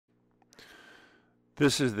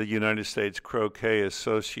This is the United States Croquet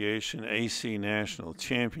Association AC National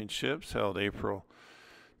Championships held April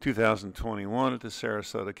 2021 at the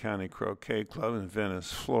Sarasota County Croquet Club in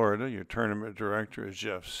Venice, Florida. Your tournament director is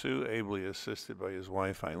Jeff Sue, ably assisted by his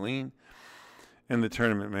wife Eileen, and the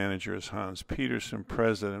tournament manager is Hans Peterson,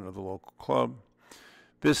 president of the local club.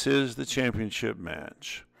 This is the championship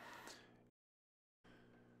match.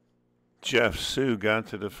 Jeff Sue got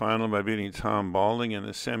to the final by beating Tom Balding in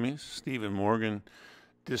the semis. Stephen Morgan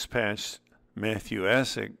dispatched Matthew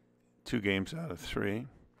Essick 2 games out of 3.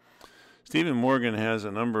 Stephen Morgan has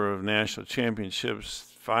a number of national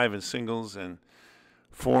championships, 5 in singles and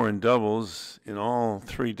 4 in doubles in all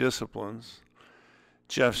 3 disciplines.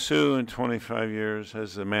 Jeff Sue, in 25 years,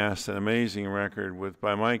 has amassed an amazing record with,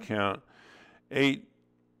 by my count, 8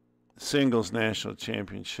 singles national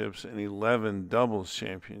championships and 11 doubles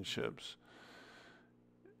championships,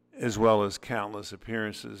 as well as countless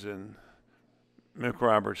appearances in Mick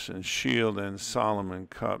Robertson Shield and Solomon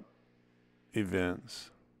Cup events.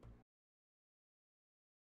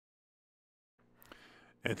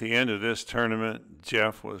 At the end of this tournament,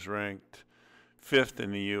 Jeff was ranked 5th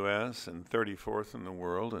in the U.S. and 34th in the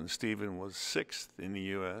world, and Stephen was 6th in the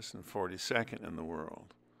U.S. and 42nd in the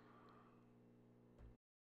world.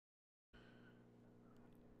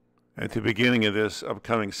 At the beginning of this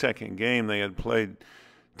upcoming second game, they had played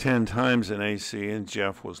 10 times in AC, and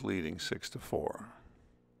Jeff was leading 6-4.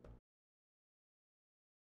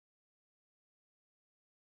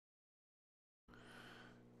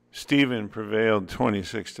 Stephen prevailed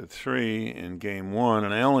 26-3 in game 1,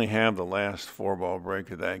 and I only have the last 4-ball break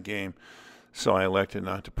of that game, so I elected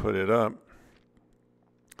not to put it up.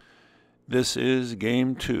 This is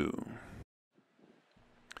game 2.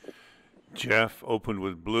 Jeff opened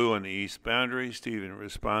with blue on the east boundary. Stephen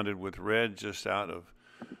responded with red just out of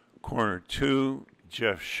corner 2.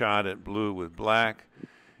 Jeff shot at blue with black,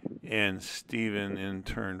 and Stephen in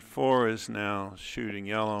turn 4 is now shooting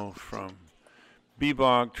yellow from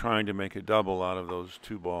B-bog, trying to make a double out of those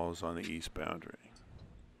 2 balls on the east boundary.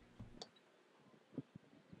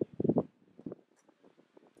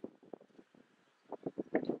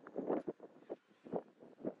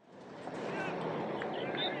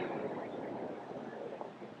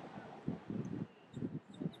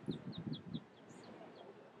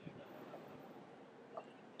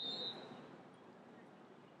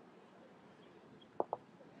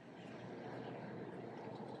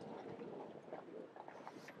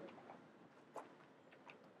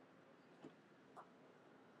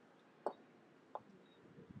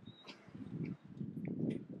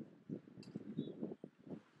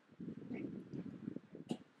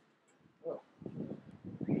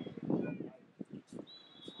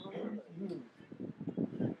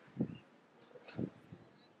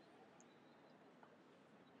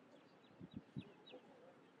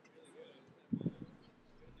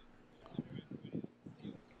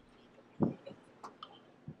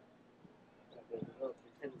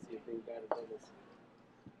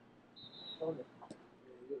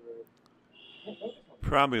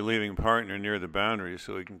 Probably leaving partner near the boundary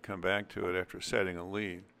so he can come back to it after setting a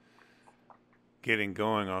lead. Getting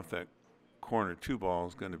going off that corner 2 ball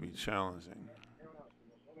is going to be challenging.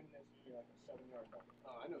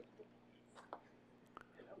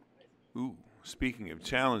 Ooh, speaking of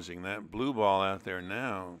challenging, that blue ball out there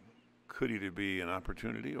now could either be an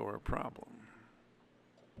opportunity or a problem.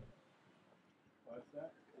 What's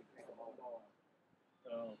that?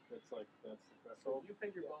 Oh, it's like that's the threshold. You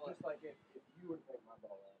pick your ball just like if you were to take my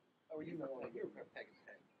ball out. Oh, you know, like you were peg and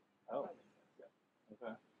peg. Oh, okay.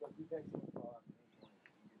 So if you take someone's ball out,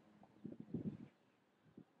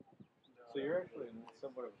 So you're actually in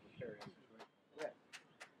somewhat of a precarious situation. Yeah.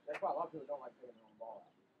 That's why a lot of people don't like taking their own ball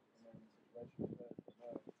out. And then in situations,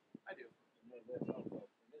 I do. And then this also,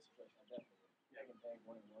 in this situation, I definitely would. Peg and peg,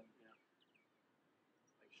 1 and 1. Yeah.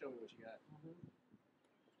 Like, show me what you got.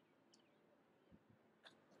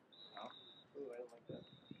 Ooh, I don't like that.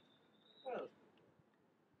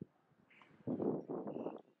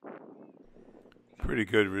 Pretty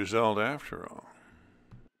good result after all.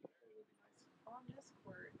 On this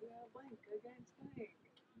court, we have Link against Link.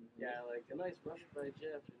 Yeah, like a nice rush by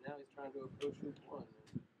Jeff, and now he's trying to approach Route 1.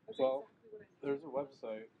 That's Well, exactly what I there's a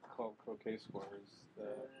website called Croquet Scores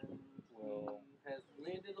that will. Has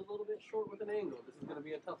landed a little bit short with an angle. This is going to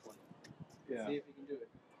be a tough one. Yeah. See if he can do it.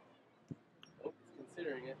 Oh, he's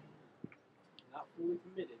considering it. Not fully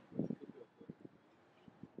committed. Could go for it.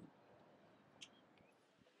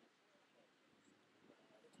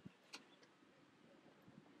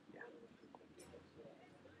 Yeah. Who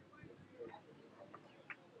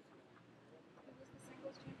was the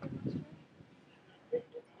singles champion last year?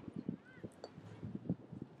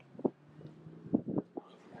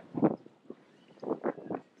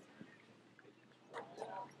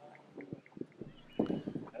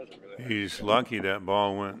 He's lucky that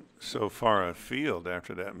ball went so far afield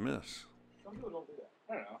after that miss. Some people don't do that.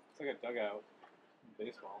 I don't know. It's like a dugout in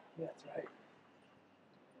baseball. Yeah, that's right.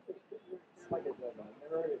 It's like a dugout. I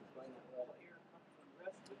never heard it explained that well.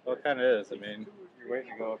 Well, it kind of is. I mean, you're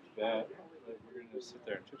waiting to go up to bat. Like, you're going to just sit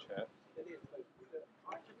there and chit chat.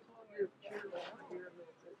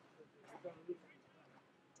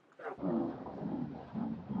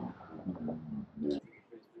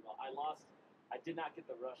 I did not get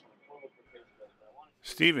the rush on the total application, but I wanted to.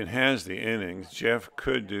 Stephen has the innings. Jeff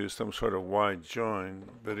could do some sort of wide join,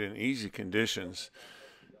 but in easy conditions,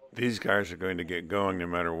 these guys are going to get going no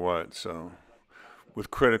matter what. So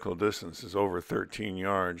with critical distances over 13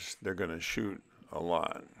 yards, they're going to shoot a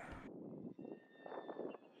lot.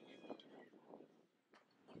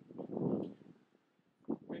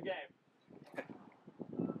 Good game.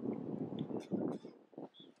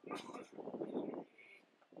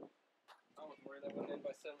 I was worried I wouldn't end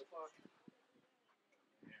by 7 o'clock.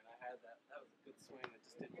 And I had that. That was a good swing. It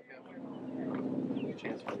just didn't go. Good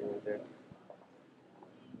chance for you right there.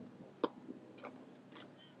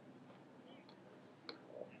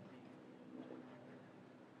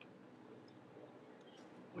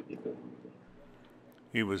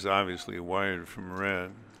 He was obviously wired from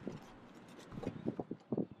red.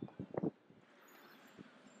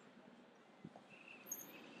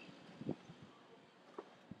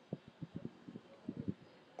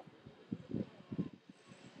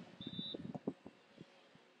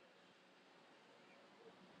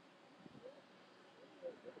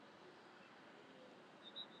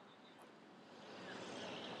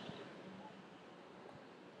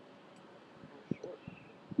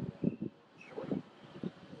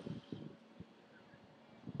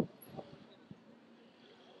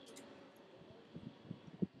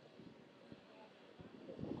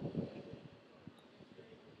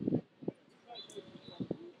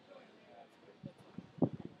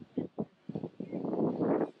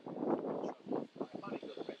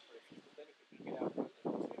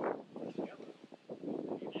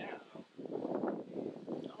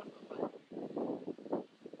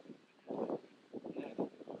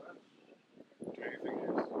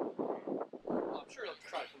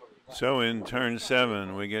 So in turn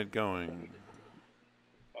 7, we get going.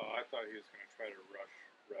 Oh, I thought he was going to try to rush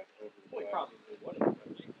Red over the Well, he bat. probably would have.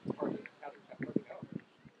 It's hard to counter.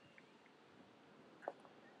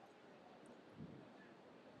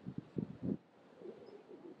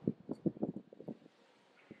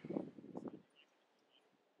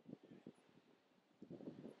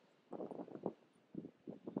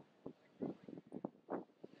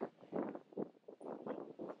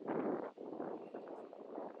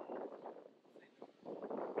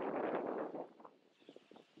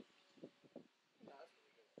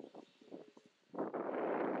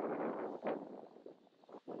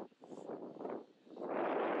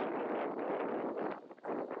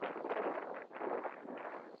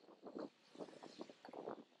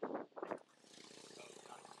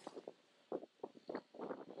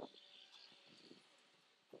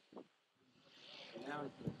 Now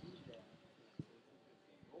he's going to do that.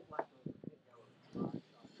 Old black goes to hit yellow.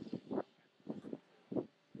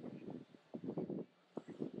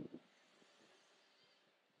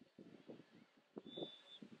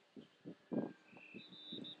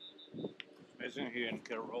 Imagine he didn't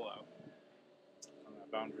get a rollout on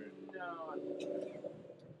that boundary. No,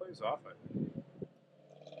 Plays off it.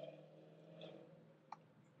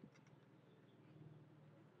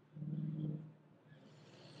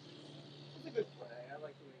 it's a good play. I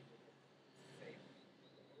like the way he did it. Safe.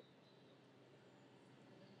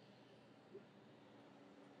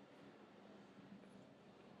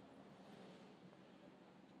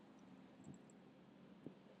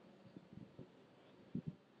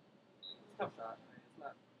 Tough shot.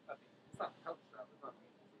 It's not a tough shot. It's not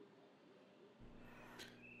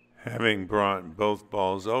Having brought both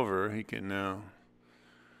balls over, he can now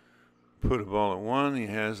put a ball at 1. He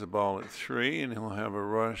has the ball at 3, and he'll have a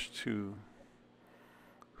rush to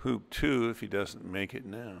hoop 2 if he doesn't make it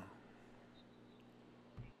now.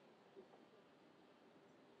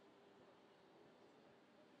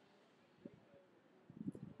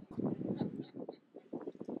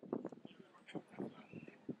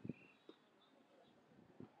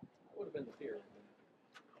 would have been the fear.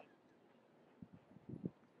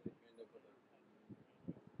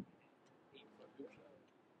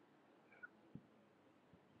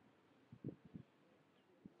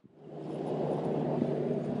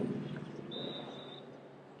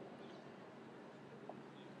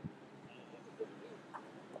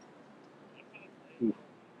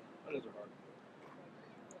 That is a hard.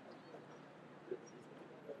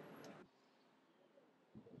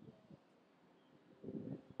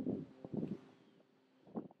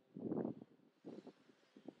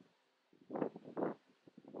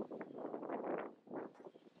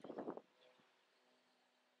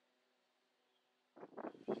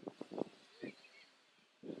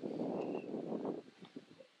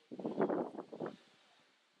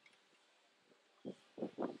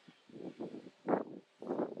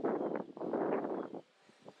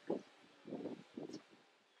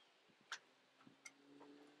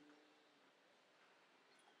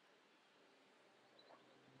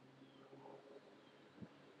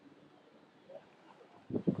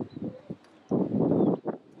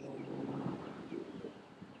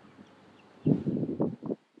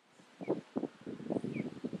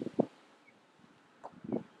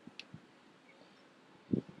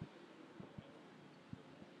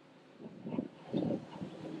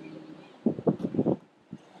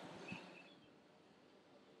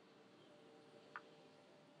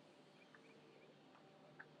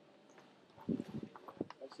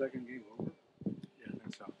 Second game over? Yeah, I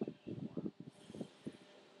think so.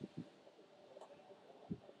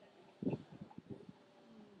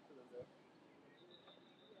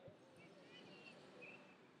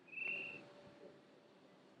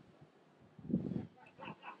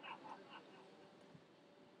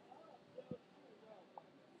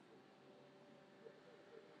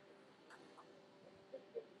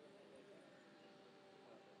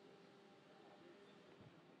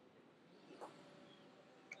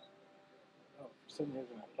 Oh, for some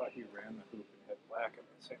reason I thought he ran the hoop and hit black at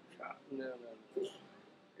the same shot. No. He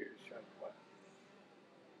just shot black.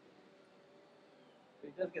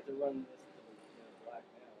 But he does get to run this to black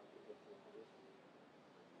now.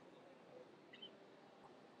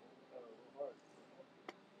 Oh, hard.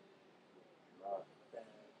 Not bad.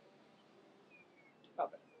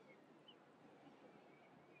 Not bad.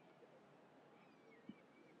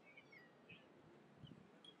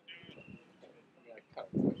 Yeah, cut.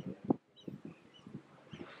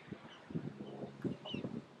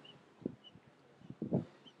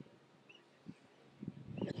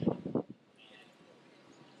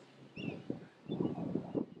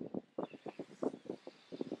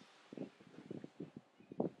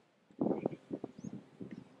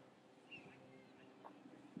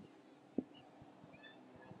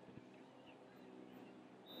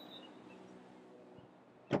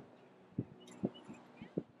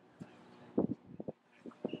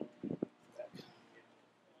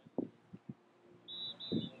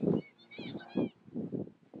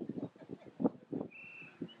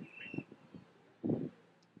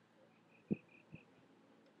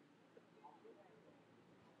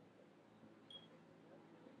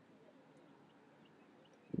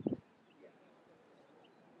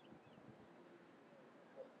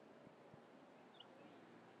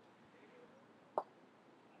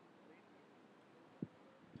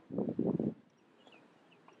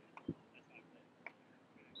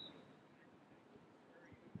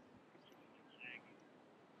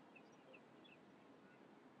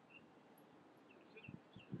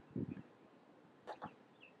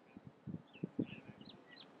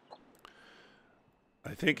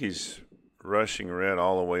 I think he's rushing red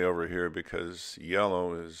all the way over here because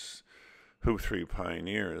yellow is hoop 3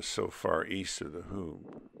 Pioneer is so far east of the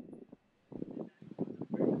hoop.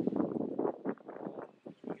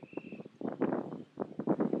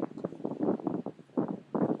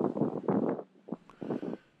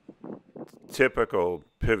 Typical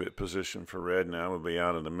pivot position for red now would be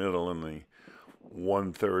out in the middle in the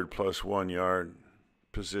 1/3 plus 1 yard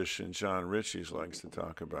position John Ritchie's likes to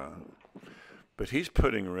talk about. But he's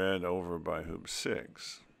putting red over by hoop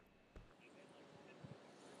 6.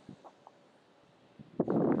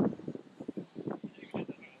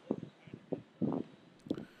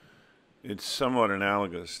 It's somewhat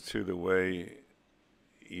analogous to the way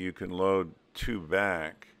you can load 2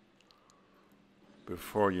 back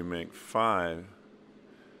before you make 5.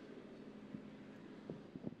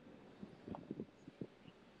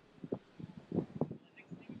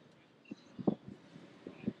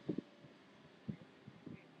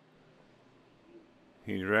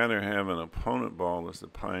 He'd rather have an opponent ball as the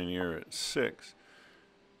Pioneer at 6,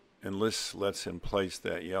 and this lets him place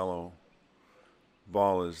that yellow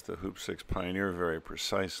ball as the hoop 6 Pioneer very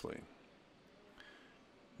precisely,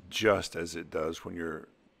 just as it does when you're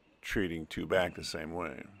treating 2 back the same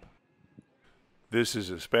way. This is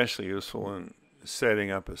especially useful in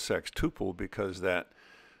setting up a sextuple because that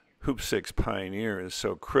hoop 6 Pioneer is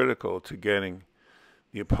so critical to getting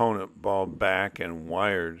the opponent ball back and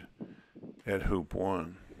wired at hoop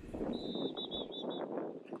 1.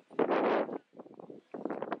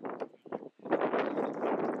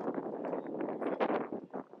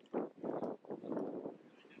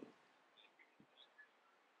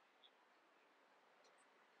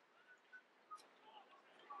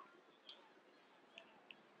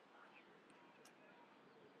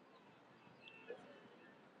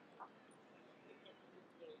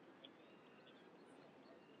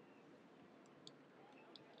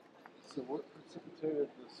 So what precipitated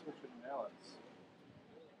the switch in Nat'ls?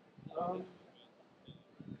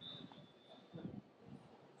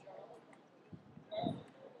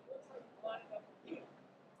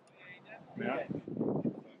 Yeah.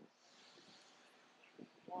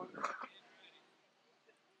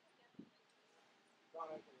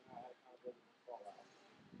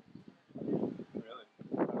 Really?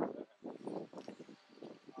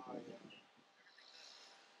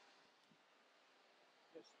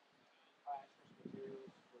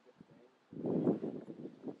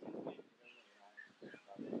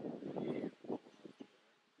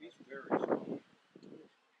 He's very small.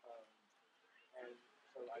 And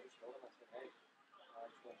so I just told him, I said, hey, I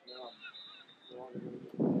just want you to know I'm no longer going to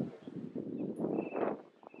do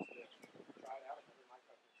try it out if I didn't like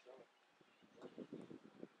it, I could sell it.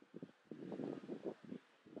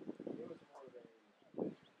 It was more of a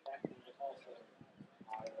that and also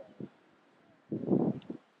I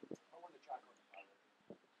wanted to try Croquet.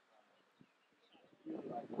 Really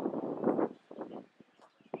like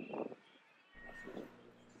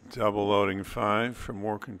Double loading 5 for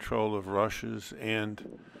more control of rushes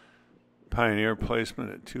and pioneer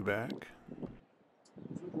placement at 2 back.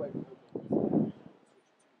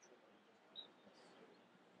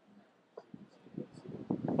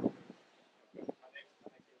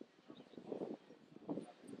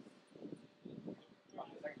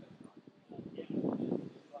 switch away from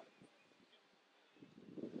open.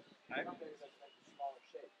 I Some days that's like a smaller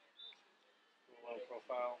shape. low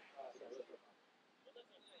profile.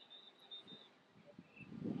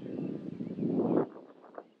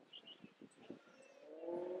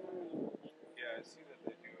 Yeah, I see that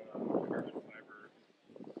they do carbon fiber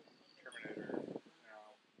terminator now.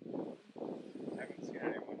 I haven't seen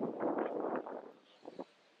anyone.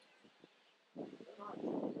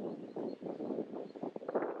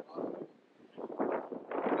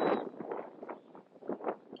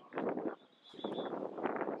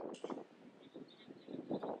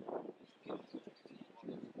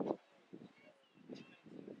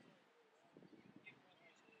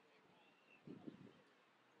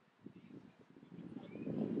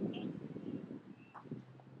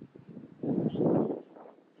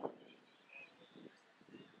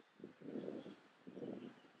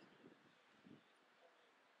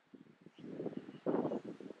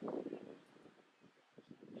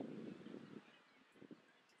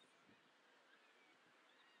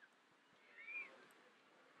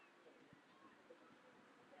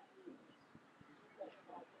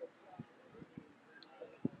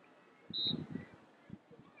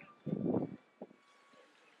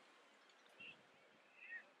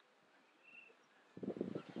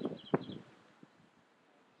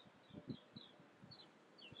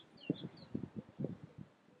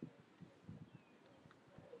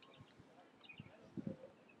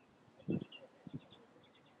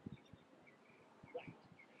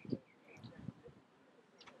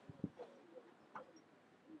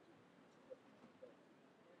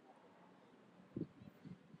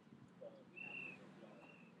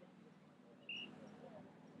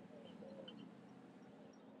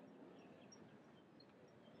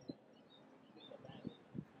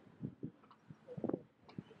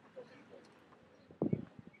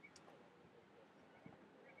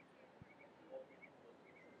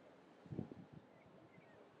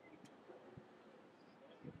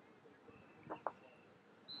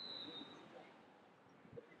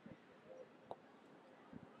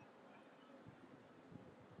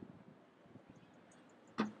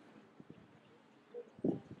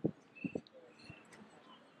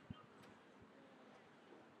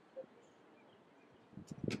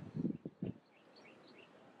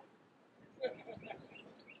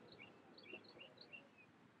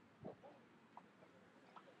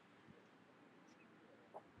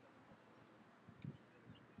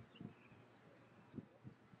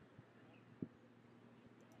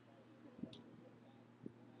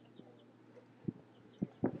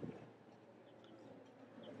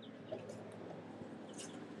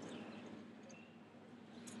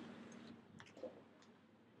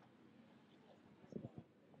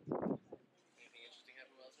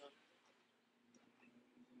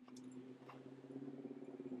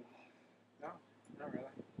 No, not really.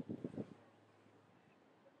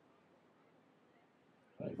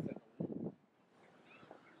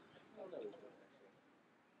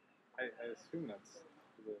 I assume that's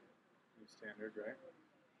the new standard, right?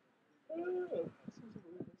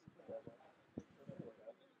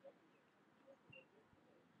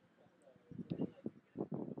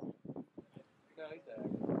 No, he's dead.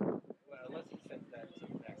 Well, unless he sends that to the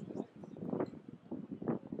next distance.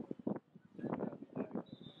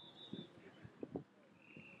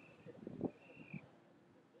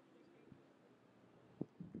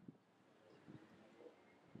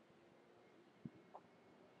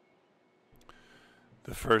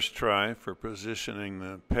 The first try for positioning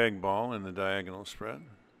the peg ball in the diagonal spread.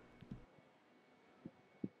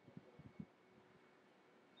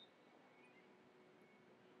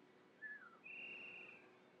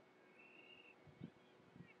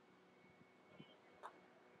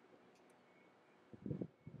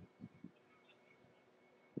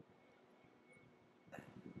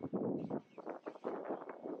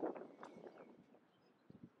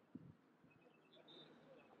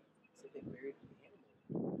 They buried the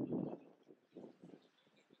animal.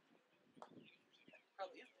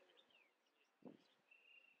 Probably.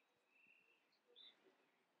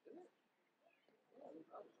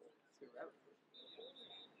 Is it?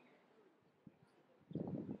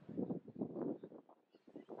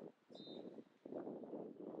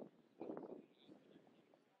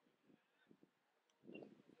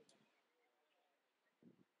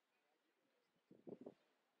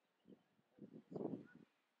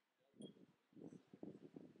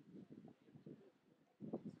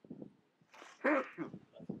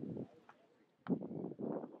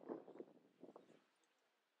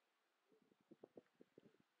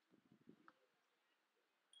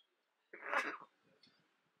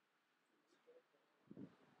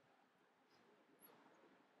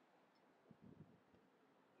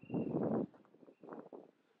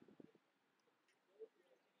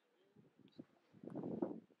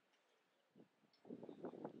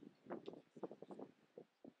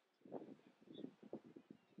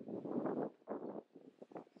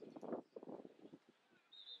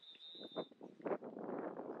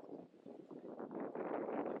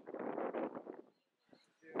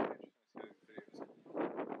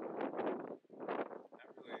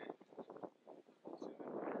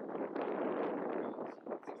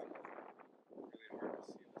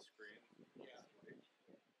 Yeah, probably.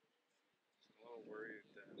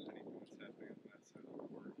 It's a rabbit.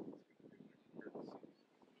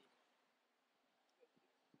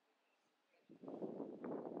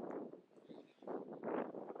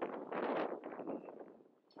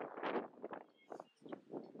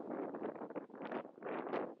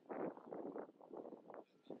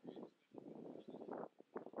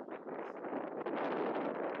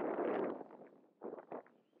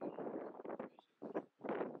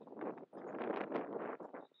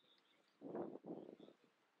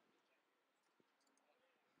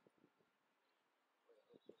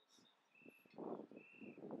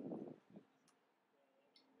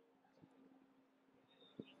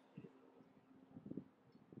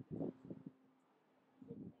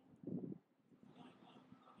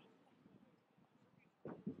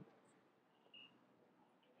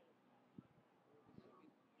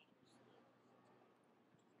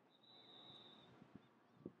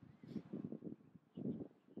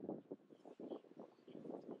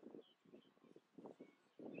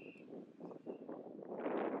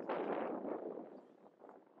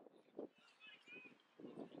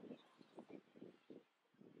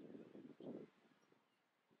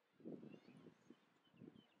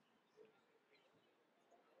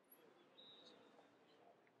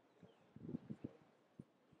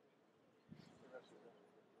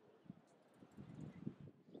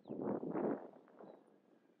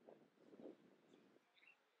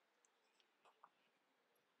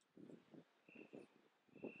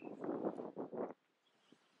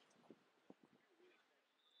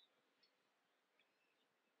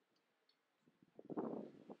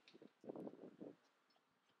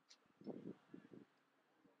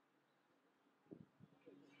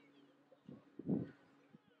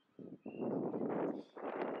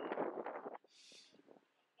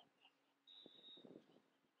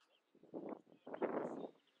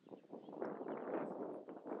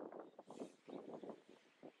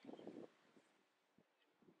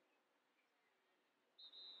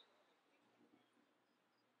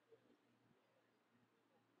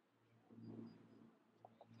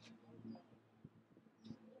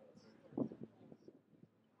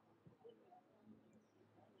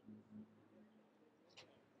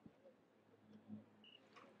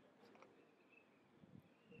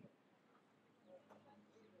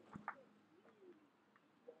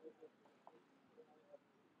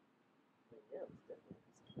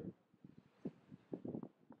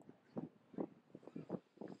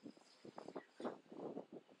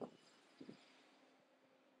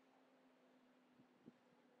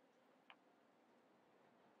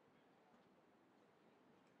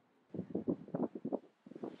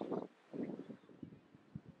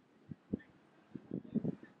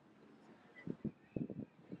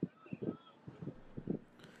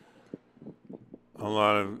 A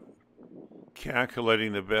lot of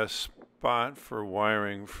calculating the best spot for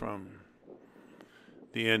wiring from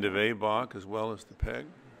the end of a balk as well as the peg.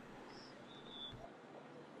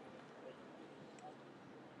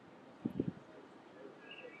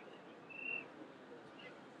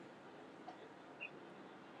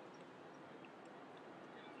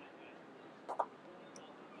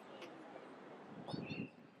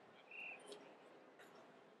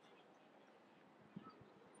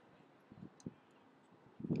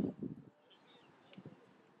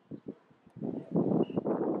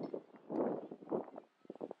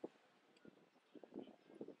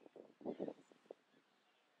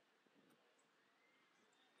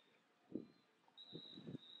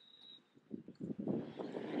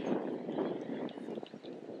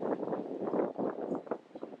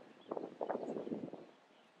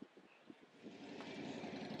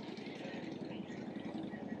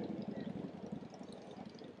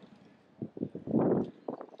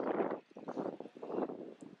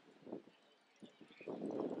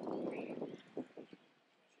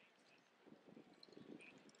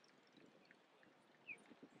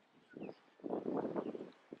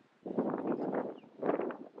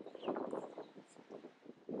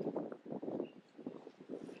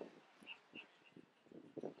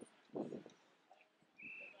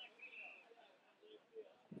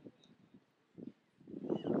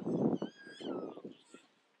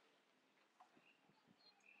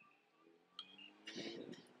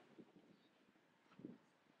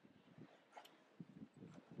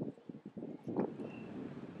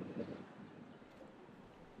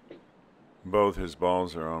 Both his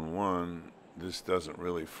balls are on one. This doesn't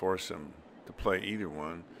really force him to play either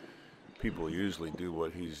one. People usually do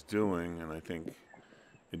what he's doing, and I think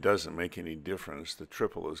it doesn't make any difference. The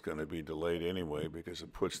triple is going to be delayed anyway because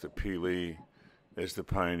it puts the Peely as the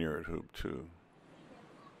pioneer at hoop 2.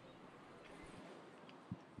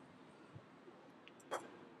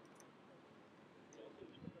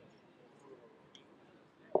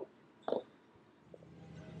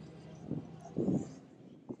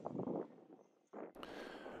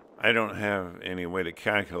 I don't have any way to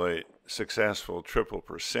calculate successful triple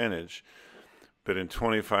percentage, but in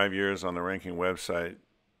 25 years on the ranking website,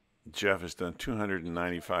 Jeff has done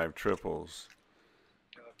 295 triples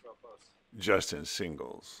just in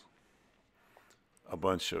singles. A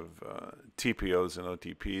bunch of TPOs and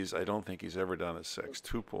OTPs. I don't think he's ever done a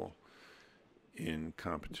sextuple in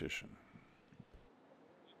competition.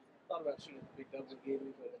 Thought about shooting the big doubles he gave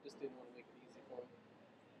me, but I just didn't want to make it easy for him.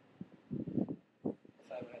 So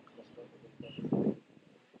I would have to just go for big doubles.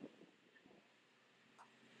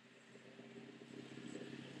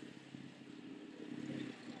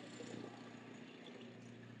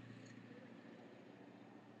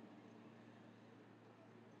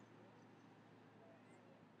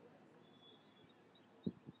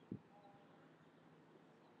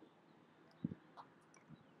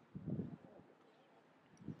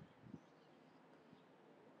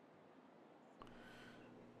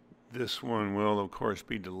 This one will, of course,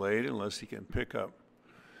 be delayed unless he can pick up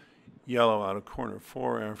yellow out of corner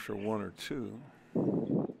 4 after 1 or 2.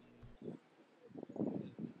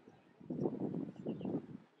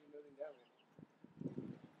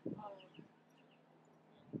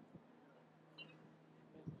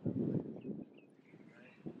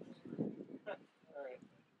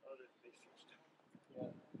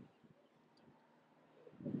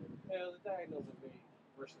 Yeah, the diagonals are very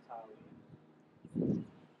versatile.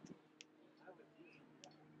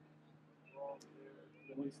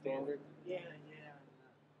 The new standard? Yeah.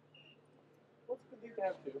 What's good thing to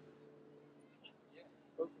have too? Yeah.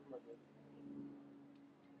 Both of them are good.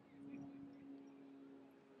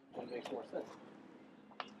 That makes more sense.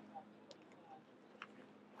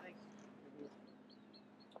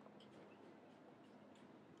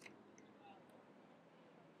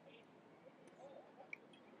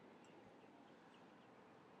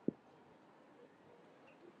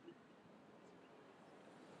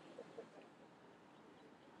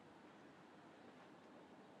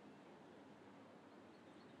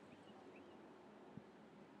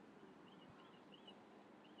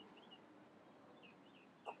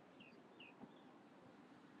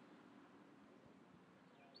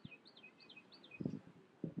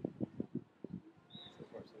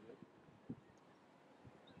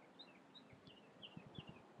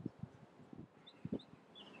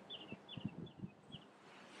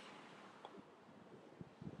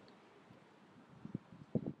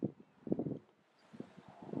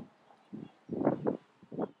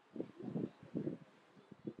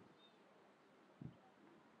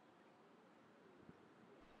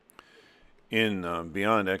 In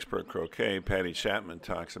Beyond Expert Croquet, Patty Chapman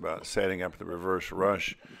talks about setting up the reverse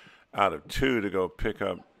rush out of 2 to go pick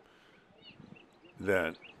up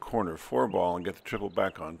that corner 4 ball and get the triple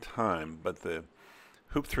back on time, but the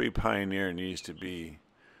hoop 3 Pioneer needs to be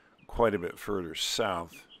quite a bit further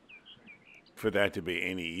south for that to be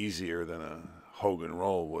any easier than a Hogan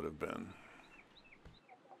roll would have been.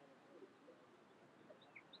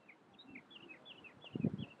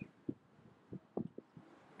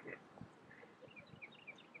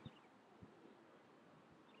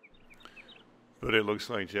 But it looks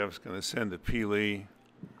like Jeff's going to send the Peely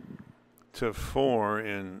to 4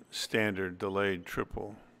 in standard delayed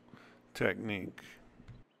triple technique.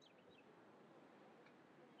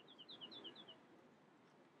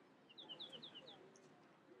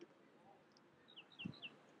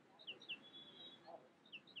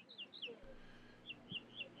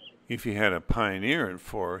 If he had a Pioneer at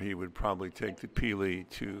 4, he would probably take the Peely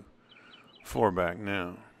to 4 back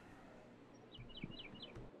now.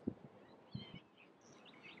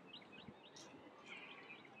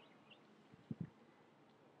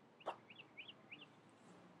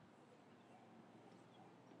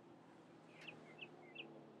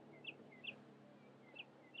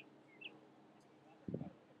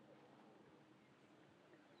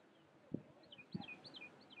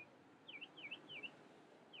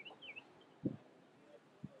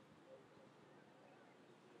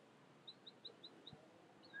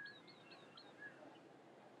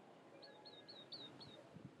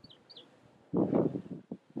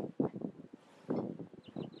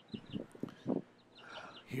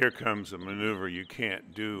 Here comes a maneuver you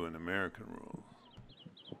can't do in American rules.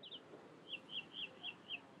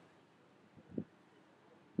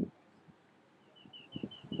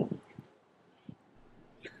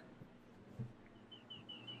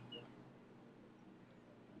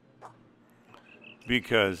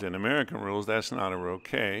 Because in American rules, that's not a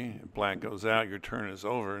Croquet. If black goes out, your turn is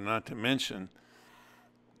over, not to mention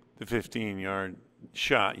the 15-yard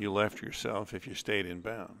shot you left yourself if you stayed in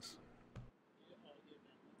bounds.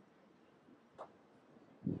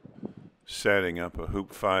 Setting up a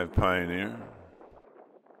hoop 5 Pioneer.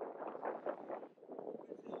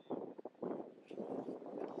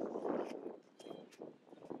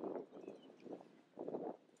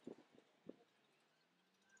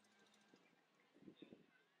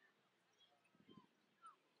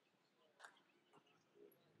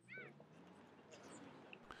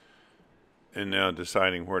 And now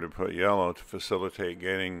deciding where to put yellow to facilitate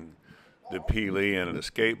getting the Peely and an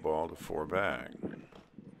escape ball to 4 back.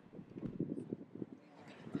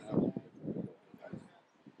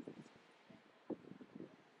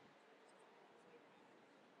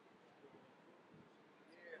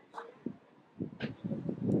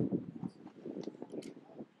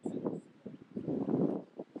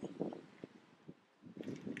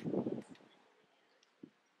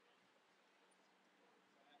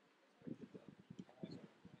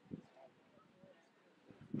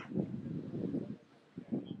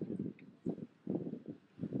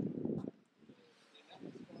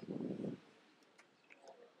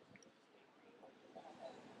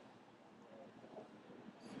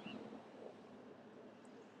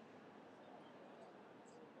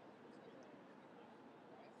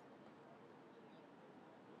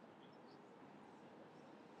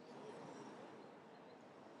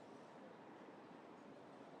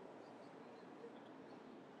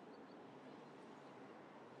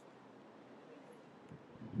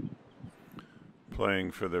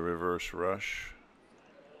 Playing for the reverse rush.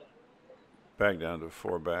 Back down to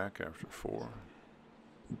 4 back after 4.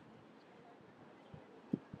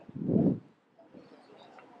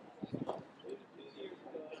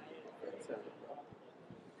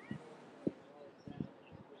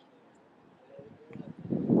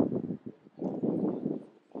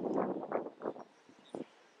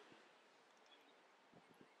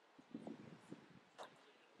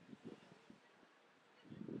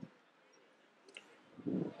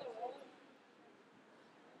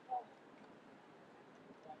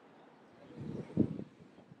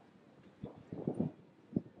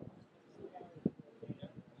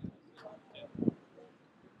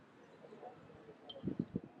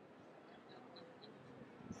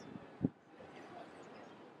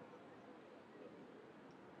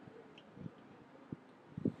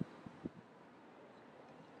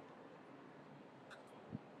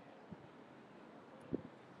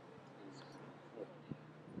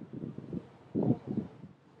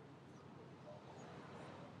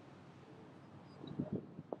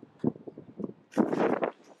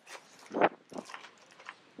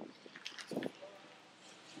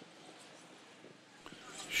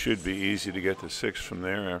 Should be easy to get to 6 from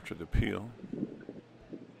there after the peel.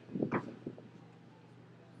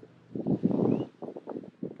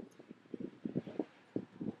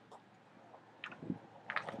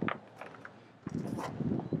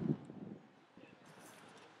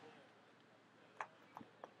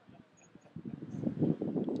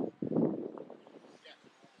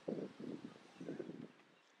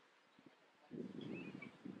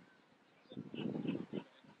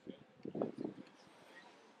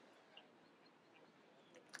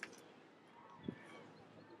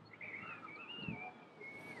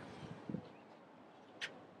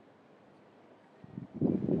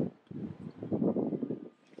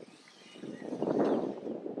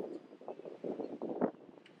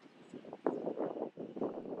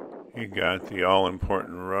 He got the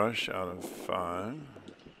all-important rush out of 5. Notice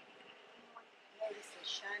the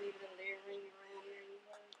shiny little earring around there you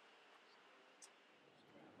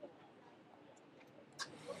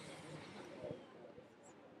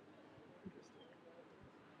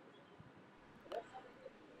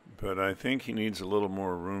But I think he needs a little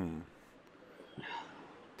more room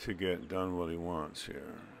to get done what he wants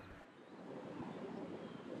here.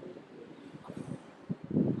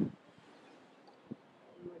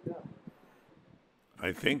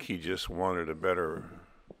 I think he just wanted a better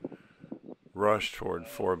rush toward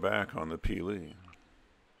 4 back on the Peely.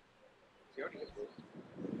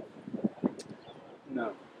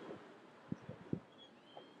 No.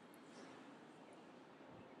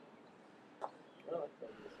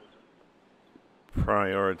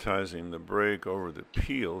 Prioritizing the break over the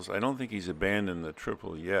peels. I don't think he's abandoned the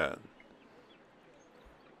triple yet.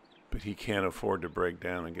 But he can't afford to break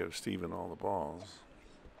down and give Steven all the balls.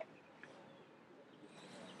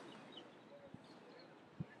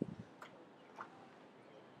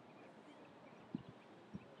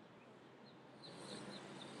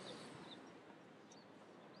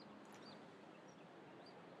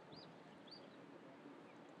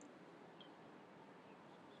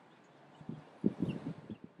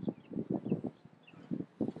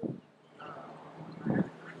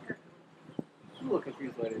 I'm a little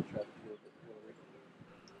confused why I didn't try to do it.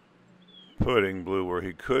 Putting blue where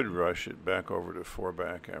he could rush it back over to 4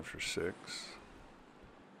 back after 6.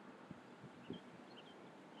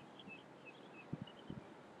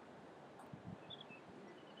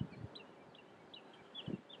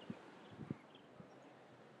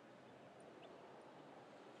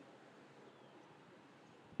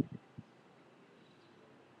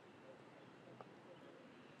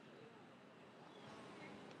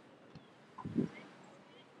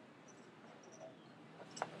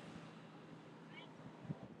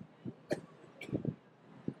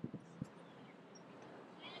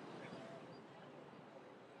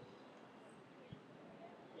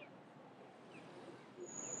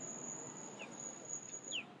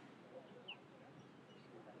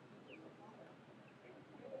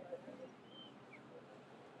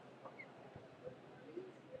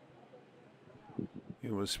 He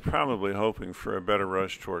was probably hoping for a better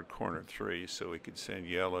rush toward corner 3 so he could send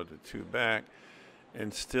yellow to 2 back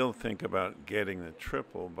and still think about getting the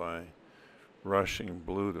triple by rushing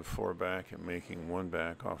blue to 4 back and making 1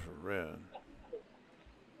 back off of red.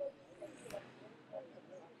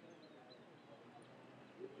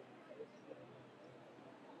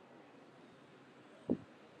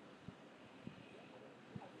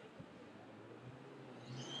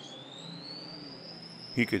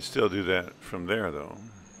 He could still do that from there, though.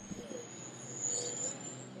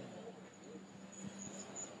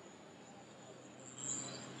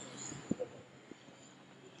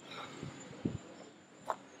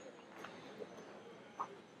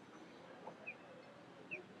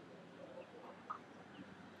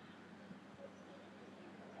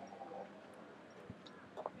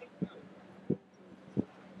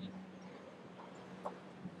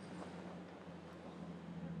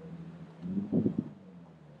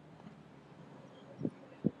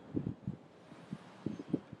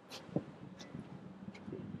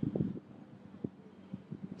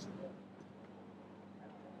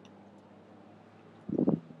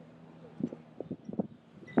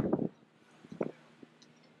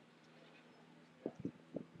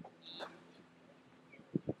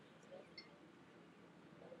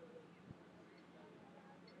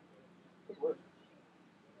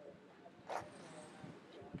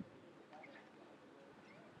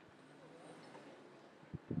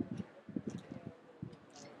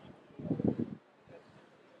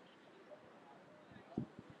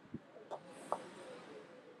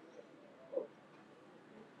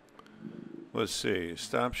 Let's see,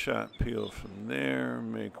 stop shot peel from there,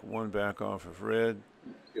 make 1 back off of red.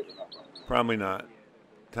 Probably not.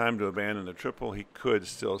 Time to abandon the triple. He could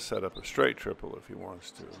still set up a straight triple if he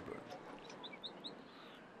wants to, but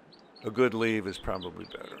a good leave is probably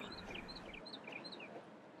better.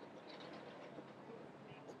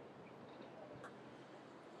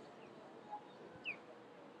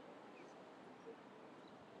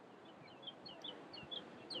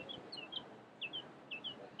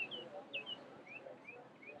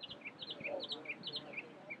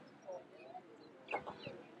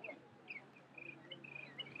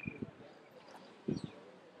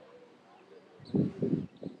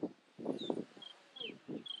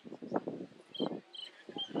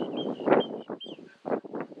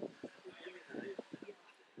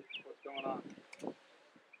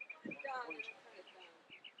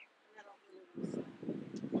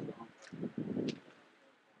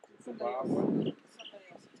 Bob? Somebody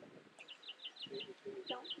else took it.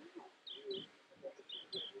 Don't know.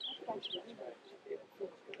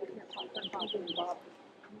 That's probably Bob.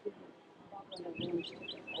 Bob went to Venice took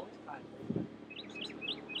it.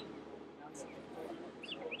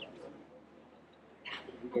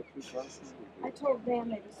 We got 2 cars? I told Dan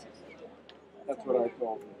maybe 6. That's what I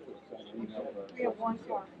told him. We have 1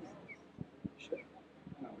 car.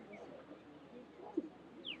 No.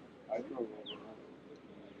 I drove over.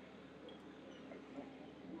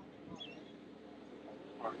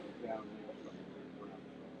 Parked down there.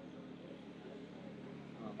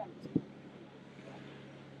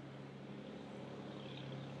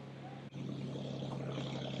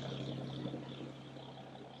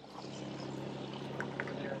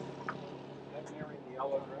 That's nearing the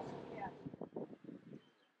yellow dress. Yeah.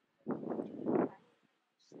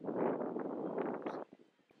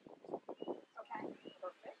 Okay.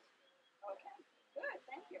 Perfect. Okay. Good.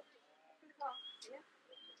 Thank you. Good call. Yeah.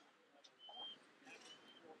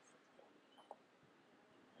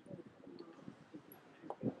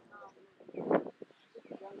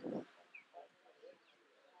 Is that? That's the one.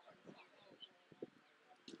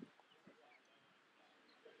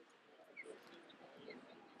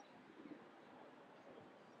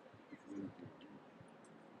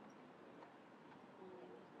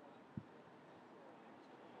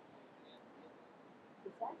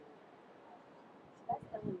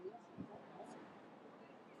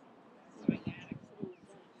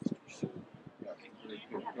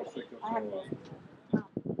 I have to.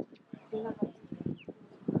 You're not going to.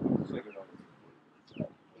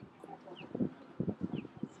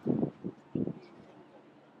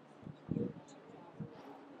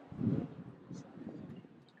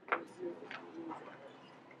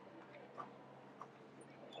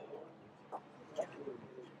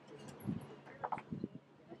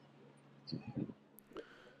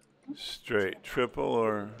 Straight, triple,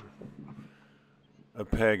 or a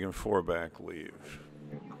peg and 4-back leave?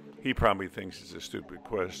 He probably thinks it's a stupid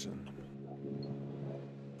question.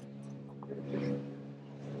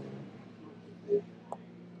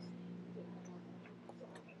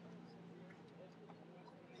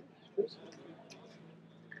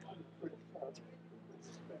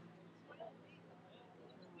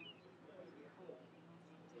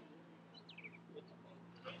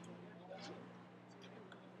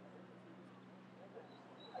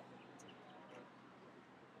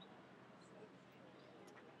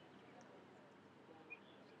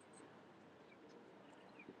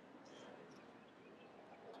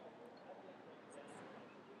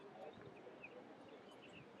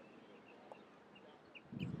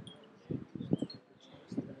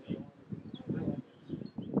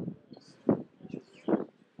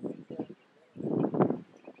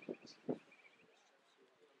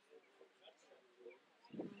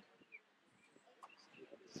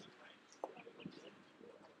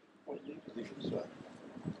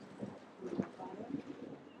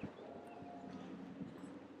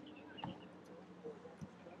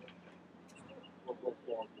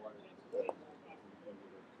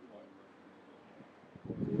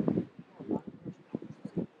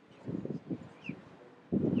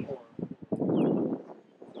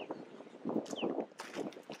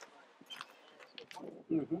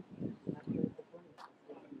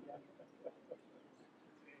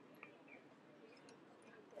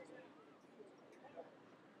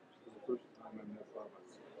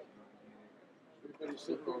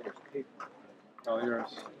 Oh,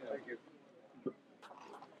 yours. Thank you.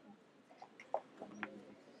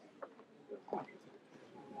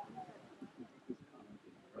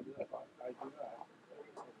 I do that.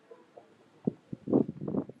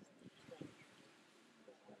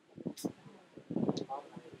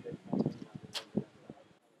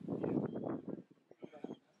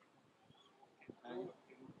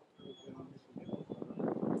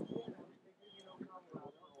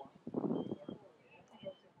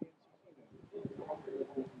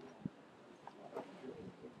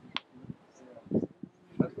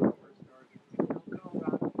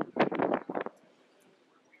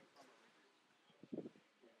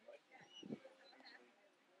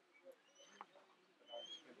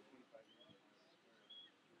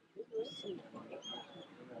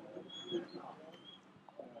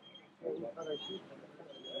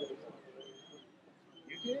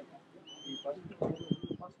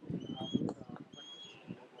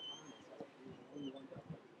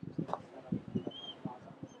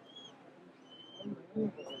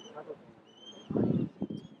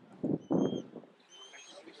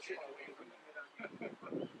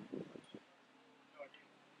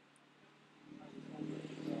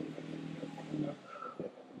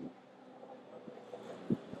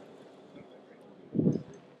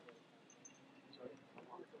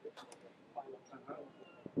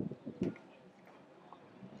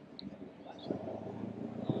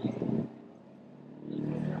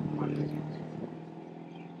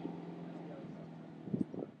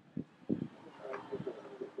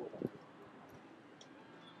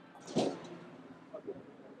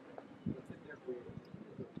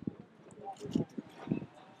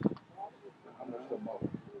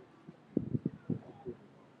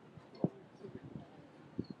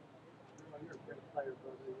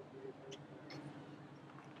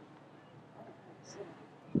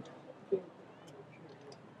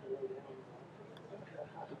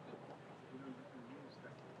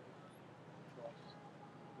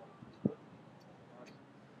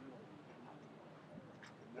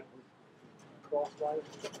 I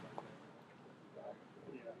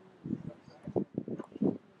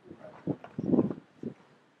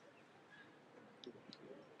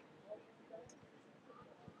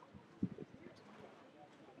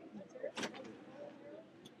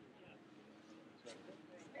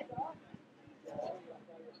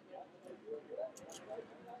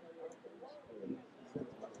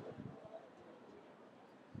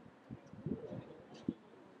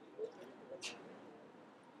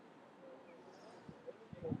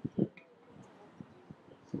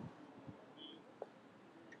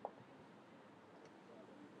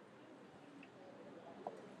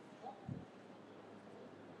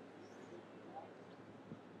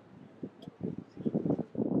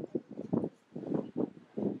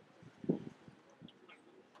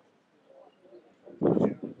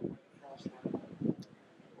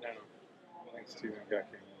think Steven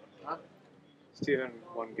got game one. Huh? Steven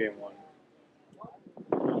won game one.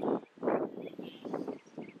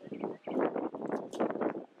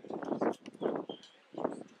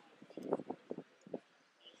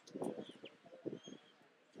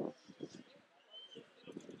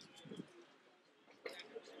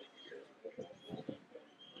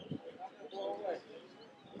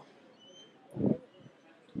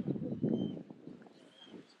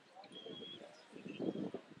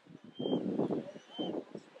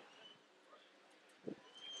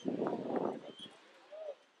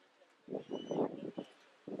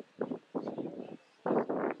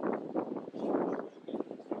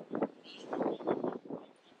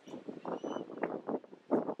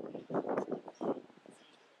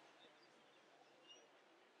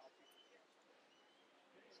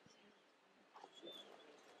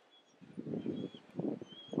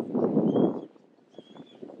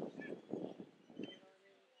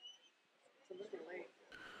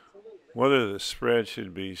 Whether the spread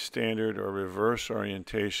should be standard or reverse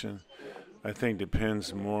orientation, I think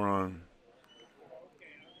depends more on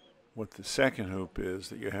what the second hoop is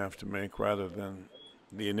that you have to make rather than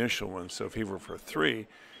the initial one. So if he were for 3,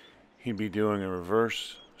 he'd be doing a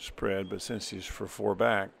reverse spread, but since he's for 4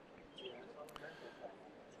 back,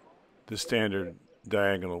 the standard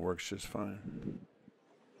diagonal works just fine.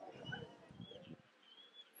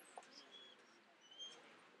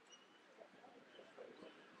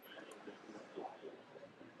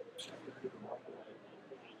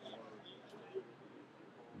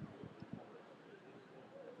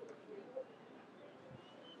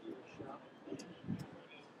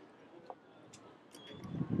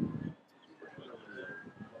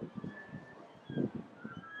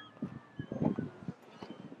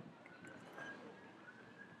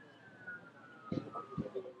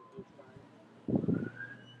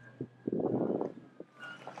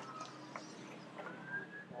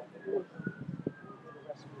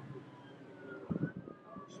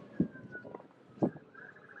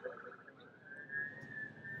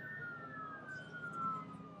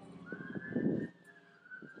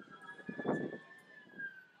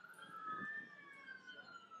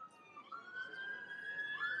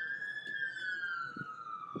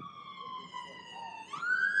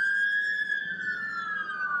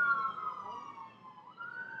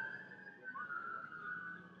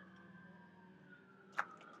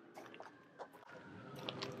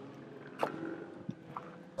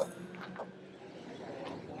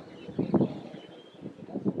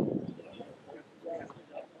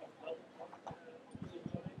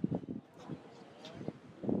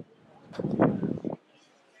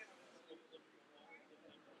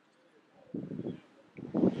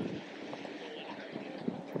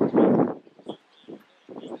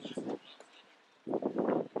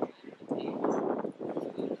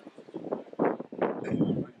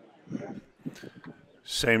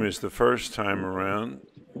 Same as the first time around,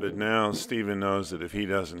 but now Steven knows that if he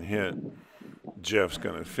doesn't hit, Jeff's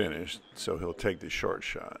going to finish, so he'll take the short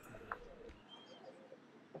shot.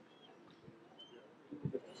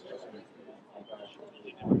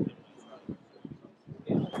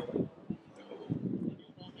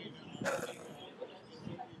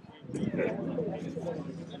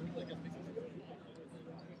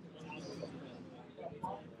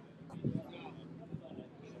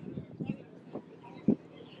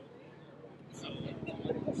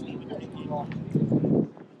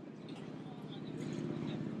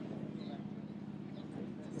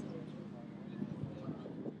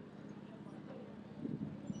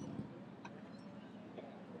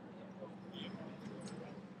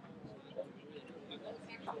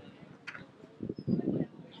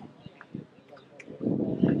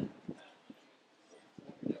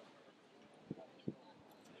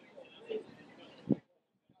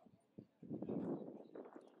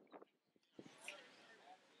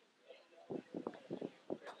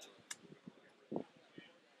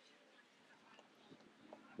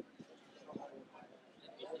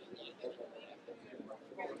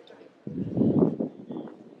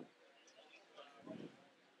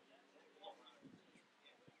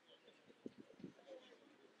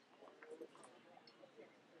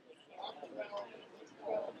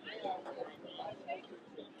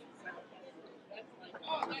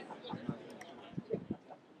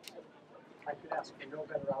 ask and no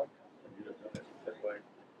better outcome. I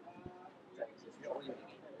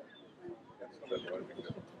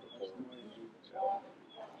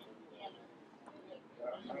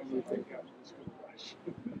don't know if they've got this good rush.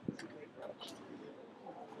 It's a great rush.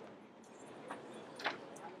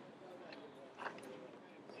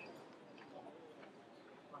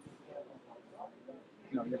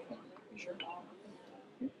 No, you're fine. You sure?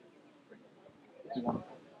 You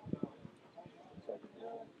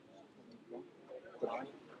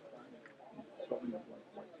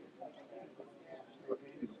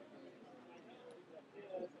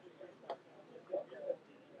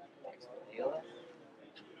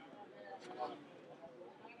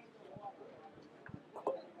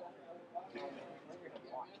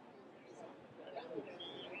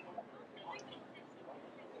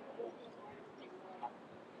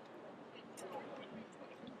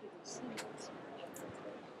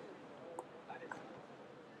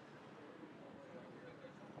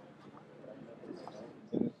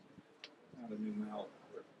want a new mouth.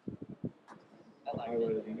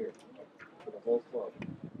 Highlight of the year for the whole club.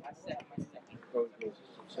 Coach was a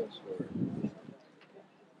success story.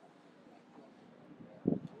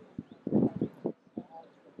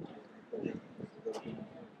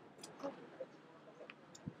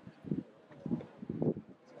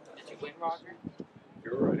 Did you win, Roger?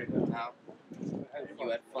 You're right. No. You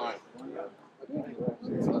had fun.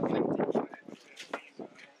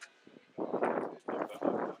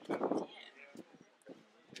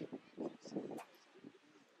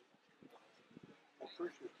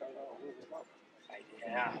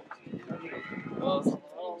 Yeah. Well, it's a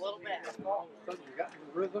little bit. You got the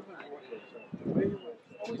rhythm and what the way you went.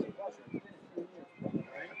 Always a pleasure.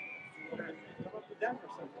 Come up to Denver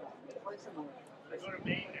sometime. Play somewhere. I go to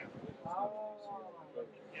Maine now.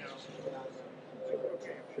 You know.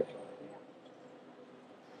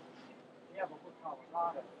 Yeah, but we're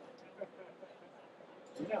Colorado.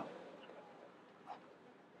 You know.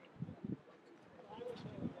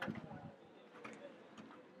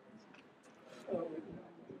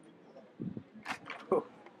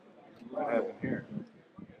 What happened here?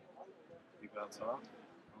 You bounce off?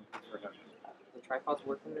 The tripod's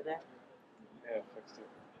working today? Yeah, fixed it.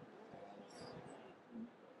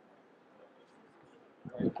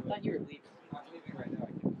 I thought you were leaving. I'm leaving right now. I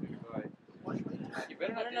can't say goodbye. You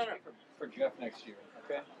better not No. for Jeff next year,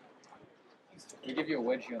 okay? We give you a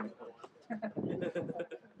wedgie on the court.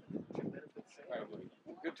 Alright,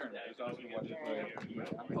 good turn. It was awesome to watch you play.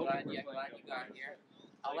 I'm glad you got here.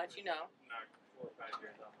 I'll let you know.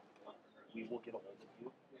 We will get a hold of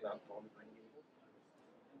you without calling the game.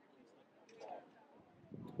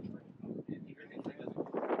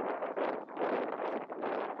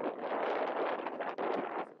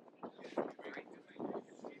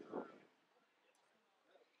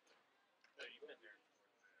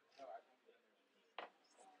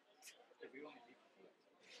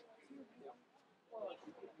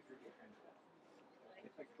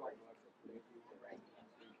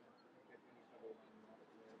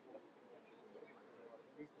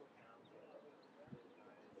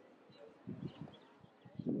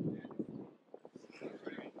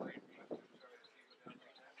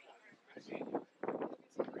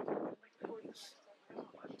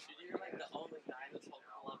 You're like the only guy in this whole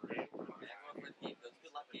club. Everyone with me goes,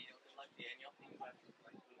 good luck, Daniel. Good luck, Daniel.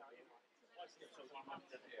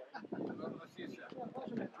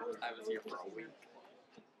 I was here for a week.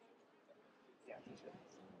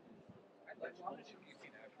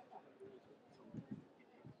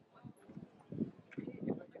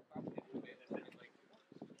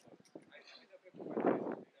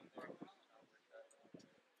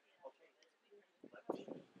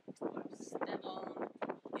 Step on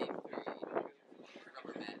game 3.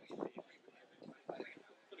 Rubber match.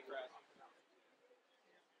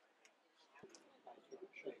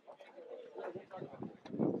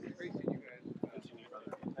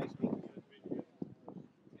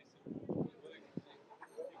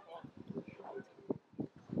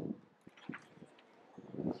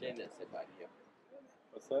 Shane didn't say bye to you.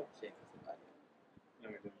 What's that? Shane didn't say bye to you. No,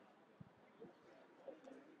 we didn't.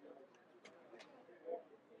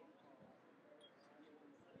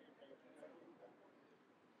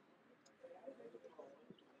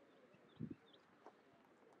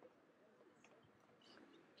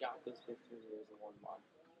 Jocko's 15 years and 1 month.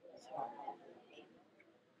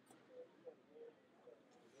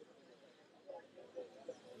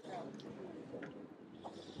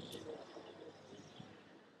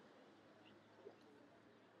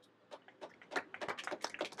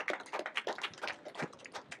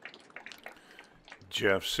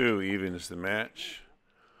 Jeff Sue evens the match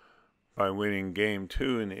by winning Game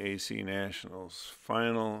 2 in the AC Nationals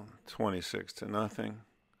final 26-0.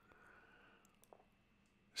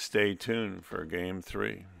 Stay tuned for Game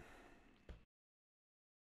 3.